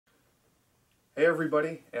Hey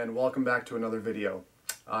everybody, and welcome back to another video.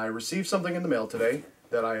 I received something in the mail today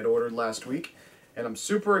that I had ordered last week, and I'm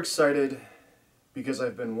super excited because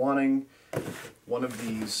I've been wanting one of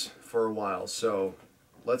these for a while. So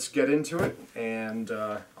let's get into it, and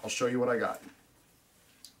I'll show you what I got.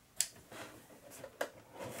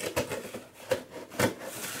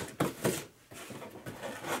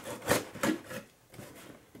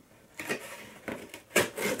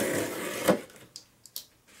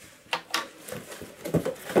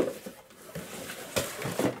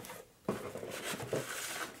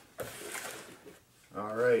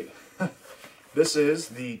 Alright, this is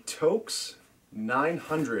the Toaks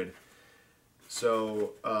 900.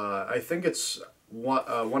 So I think it's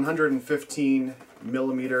 115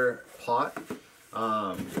 millimeter pot.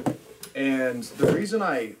 And the reason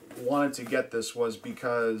I wanted to get this was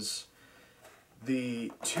because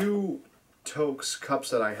the two Toaks cups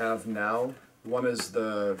that I have now, one is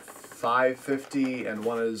the 550 and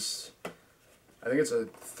one is, I think it's a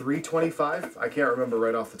 325. I can't remember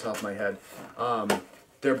right off the top of my head.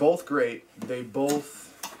 They're both great. They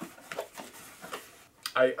both,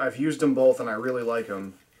 I've used them both and I really like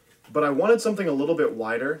them. But I wanted something a little bit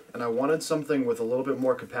wider, and I wanted something with a little bit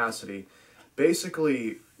more capacity.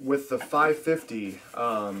 Basically, with the 550,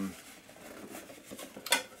 I'm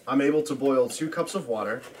able to boil 2 cups of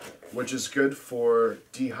water, which is good for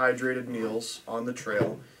dehydrated meals on the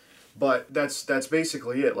trail. But that's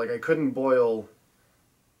basically it. Like, I couldn't boil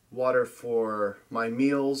water for my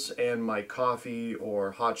meals and my coffee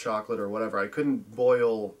or hot chocolate or whatever. I couldn't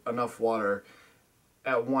boil enough water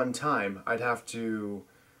at one time. I'd have to,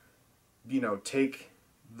 you know, take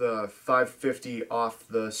the 550 off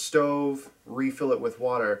the stove, refill it with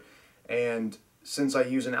water, and since I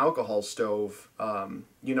use an alcohol stove,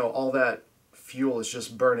 you know, all that fuel is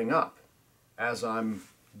just burning up as I'm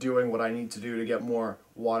doing what I need to do to get more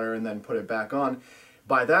water and then put it back on.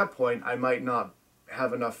 By that point, I might not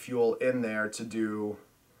have enough fuel in there to do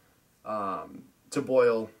to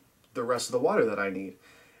boil the rest of the water that I need.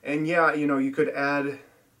 And yeah, you know, I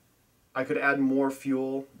could add more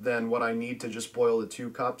fuel than what I need to just boil the 2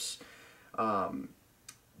 cups,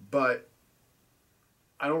 but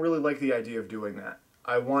I don't really like the idea of doing that.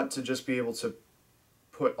 I want to just be able to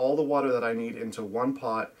put all the water that I need into one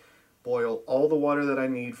pot, boil all the water that I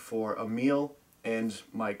need for a meal and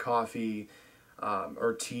my coffee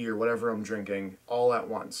or tea or whatever I'm drinking all at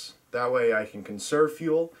once. That way I can conserve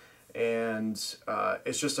fuel, and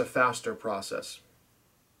it's just a faster process.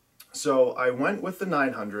 So I went with the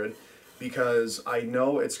 900 because I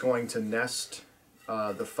know it's going to nest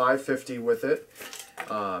the 550 with it,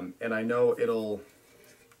 and I know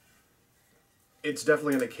it's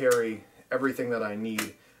definitely going to carry everything that I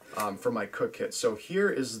need for my cook kit. So here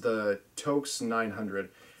is the Toaks 900.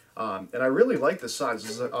 And I really like the size.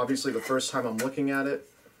 This is obviously the first time I'm looking at it.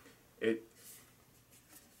 It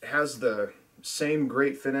has the same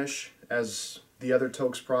great finish as the other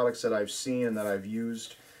Toaks products that I've seen and that I've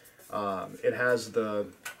used. It has the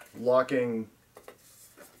locking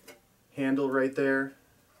handle right there.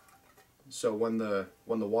 So when the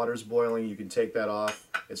water's boiling, you can take that off.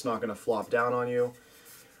 It's not going to flop down on you.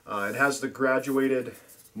 It has the graduated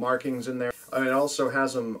markings in there. And it also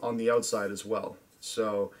has them on the outside as well.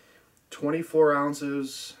 So 24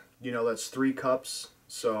 ounces, you know, that's 3 cups.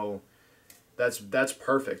 So that's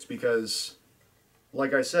perfect because,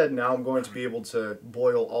 like I said, now I'm going to be able to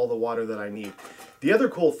boil all the water that I need. The other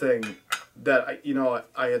cool thing that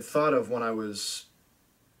I had thought of when I was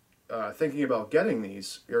thinking about getting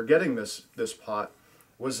these, or getting this pot,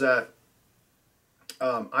 was that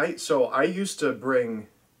I used to bring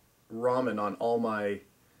ramen on all my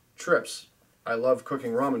trips. I love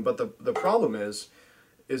cooking ramen, but the problem is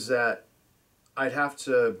that I'd have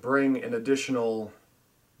to bring an additional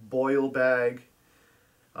boil bag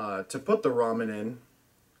to put the ramen in,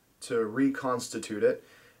 to reconstitute it,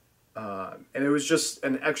 and it was just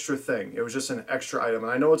an extra thing. It was just an extra item,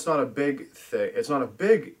 and I know it's not a big thing. It's not a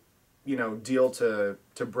big, you know, deal to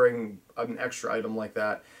bring an extra item like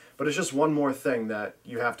that, but it's just one more thing that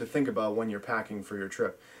you have to think about when you're packing for your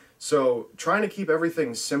trip. So trying to keep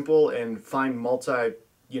everything simple and find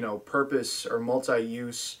purpose or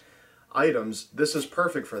multi-use items, this is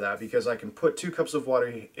perfect for that because I can put 2 cups of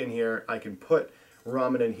water in here, I can put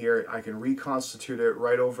ramen in here, I can reconstitute it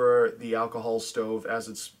right over the alcohol stove as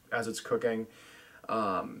it's cooking,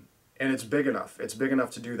 and it's big enough. It's big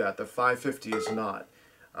enough to do that. The 550 is not.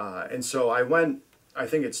 And so I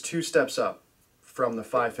think it's 2 steps up from the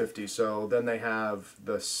 550. So then they have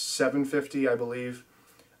the 750, I believe,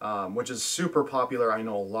 which is super popular. I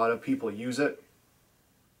know a lot of people use it.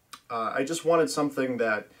 I just wanted something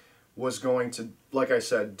that was going to, like I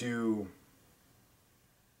said, do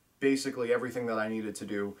basically everything that I needed to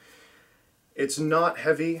do. It's not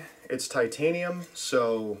heavy, it's titanium,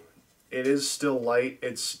 so it is still light.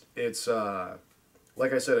 It's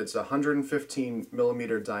like I said, it's 115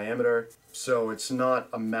 millimeter diameter, so it's not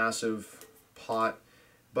a massive pot,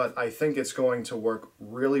 but I think it's going to work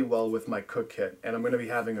really well with my cook kit, and I'm going to be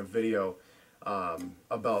having a video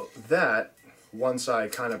about that once I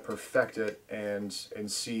kind of perfect it and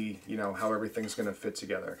see, you know, how everything's going to fit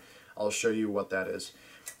together. I'll show you what that is.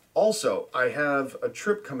 Also, I have a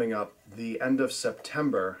trip coming up the end of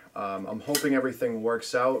September. I'm hoping everything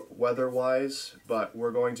works out weather-wise, but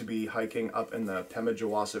we're going to be hiking up in the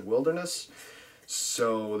Pemigewasset Wilderness,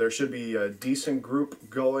 so there should be a decent group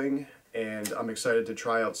going, and I'm excited to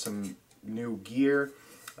try out some new gear.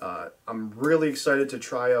 I'm really excited to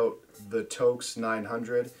try out the Toaks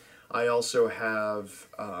 900. I also have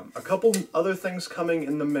a couple other things coming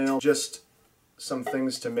in the mail, just some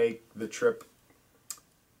things to make the trip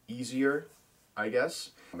easier, I guess.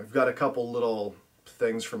 I've got a couple little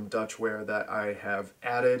things from Dutchware that I have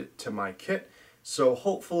added to my kit, so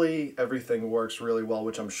hopefully everything works really well,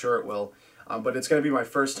 which I'm sure it will, but it's going to be my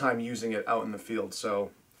first time using it out in the field,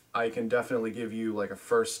 so I can definitely give you like a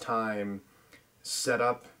first time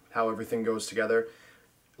setup, how everything goes together.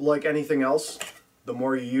 Like anything else, the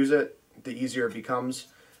more you use it, the easier it becomes,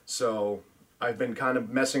 so I've been kind of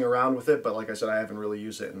messing around with it, but like I said, I haven't really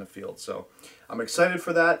used it in the field. So I'm excited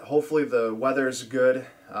for that. Hopefully the weather's good.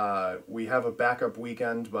 We have a backup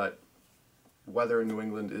weekend, but weather in New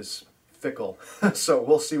England is fickle, so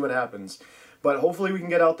we'll see what happens. But hopefully we can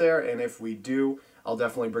get out there, and if we do, I'll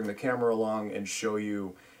definitely bring the camera along and show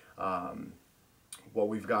you what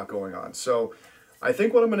we've got going on. So I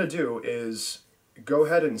think what I'm going to do is go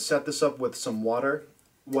ahead and set this up with some water.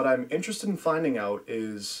 What I'm interested in finding out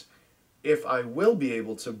is if I will be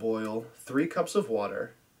able to boil 3 cups of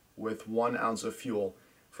water with 1 ounce of fuel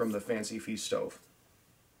from the Fancy Feast stove.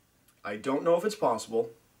 I don't know if it's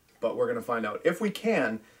possible, but we're going to find out. If we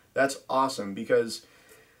can, that's awesome, because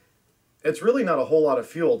it's really not a whole lot of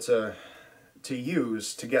fuel to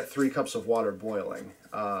use to get 3 cups of water boiling.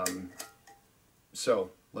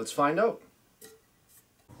 So let's find out.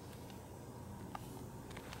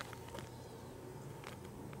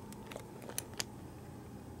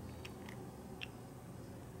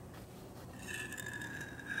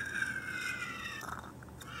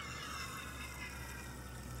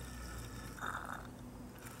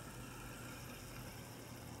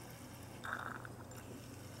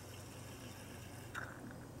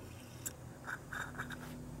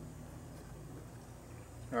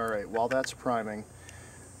 Alright, while that's priming,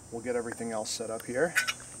 we'll get everything else set up here.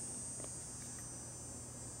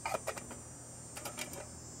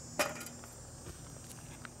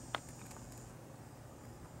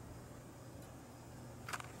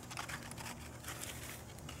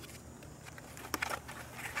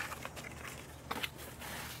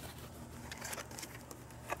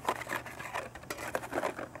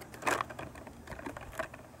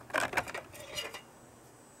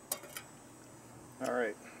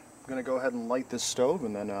 Alright, I'm going to go ahead and light this stove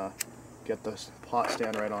and then get the pot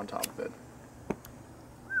stand right on top of it.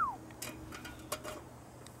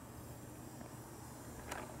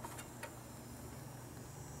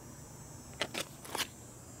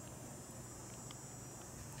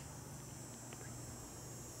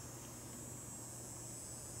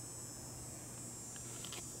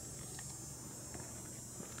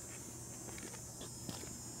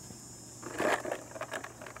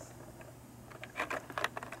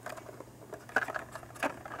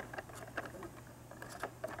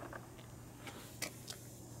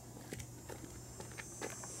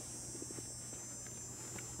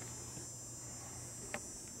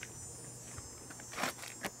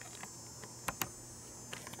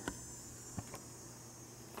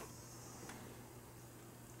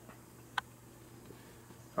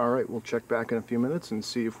 Alright, we'll check back in a few minutes and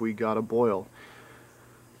see if we got a boil.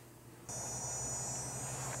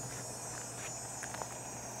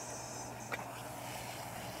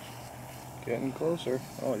 Getting closer.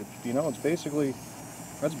 Oh, you know, it's basically,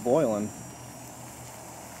 that's boiling.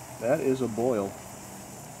 That is a boil.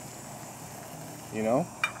 You know?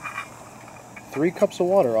 3 cups of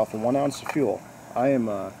water off of 1 ounce of fuel. I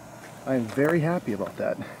am very happy about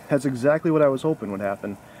that. That's exactly what I was hoping would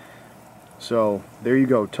happen. So, there you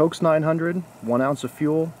go. Toaks 900, 1 ounce of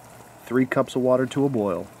fuel, 3 cups of water to a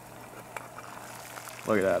boil.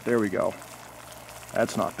 Look at that. There we go.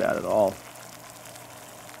 That's not bad at all.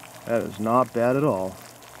 That is not bad at all.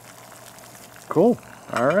 Cool.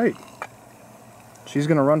 Alright. She's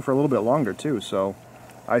going to run for a little bit longer too, so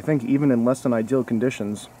I think even in less than ideal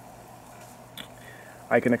conditions,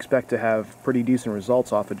 I can expect to have pretty decent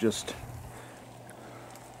results off of just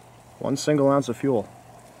 1 single ounce of fuel.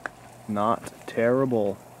 Not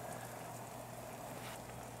terrible.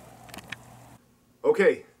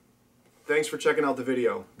 Okay, thanks for checking out the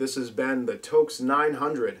video. This has been the Toaks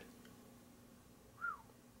 900.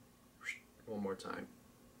 One more time.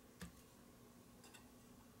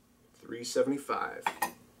 375.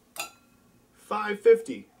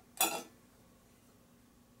 550.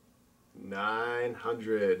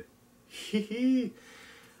 900. Hee.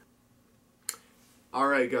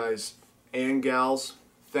 Alright guys and gals,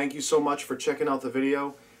 thank you so much for checking out the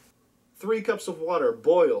video. 3 cups of water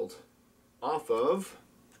boiled off of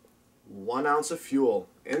 1 ounce of fuel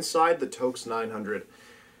inside the Toaks 900.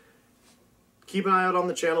 Keep an eye out on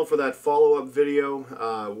the channel for that follow-up video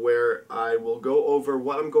where I will go over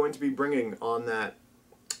what I'm going to be bringing on that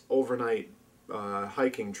overnight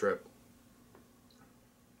hiking trip.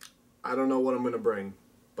 I don't know what I'm going to bring,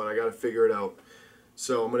 but I got to figure it out.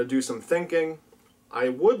 So I'm going to do some thinking. I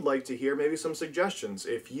would like to hear maybe some suggestions.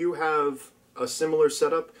 If you have a similar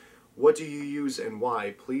setup, what do you use and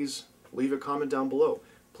why? Please leave a comment down below.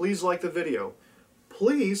 Please like the video.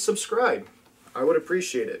 Please subscribe. I would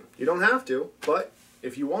appreciate it. You don't have to, but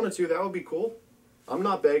if you wanted to, that would be cool. I'm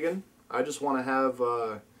not begging. I just want to have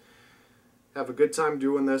a good time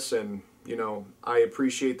doing this, and you know, I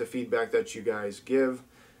appreciate the feedback that you guys give.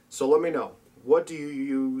 So let me know. What do you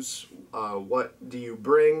use? What do you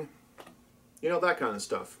bring? You know, that kind of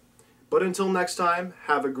stuff. But until next time,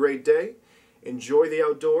 have a great day. Enjoy the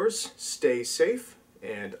outdoors. Stay safe,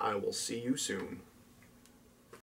 and I will see you soon.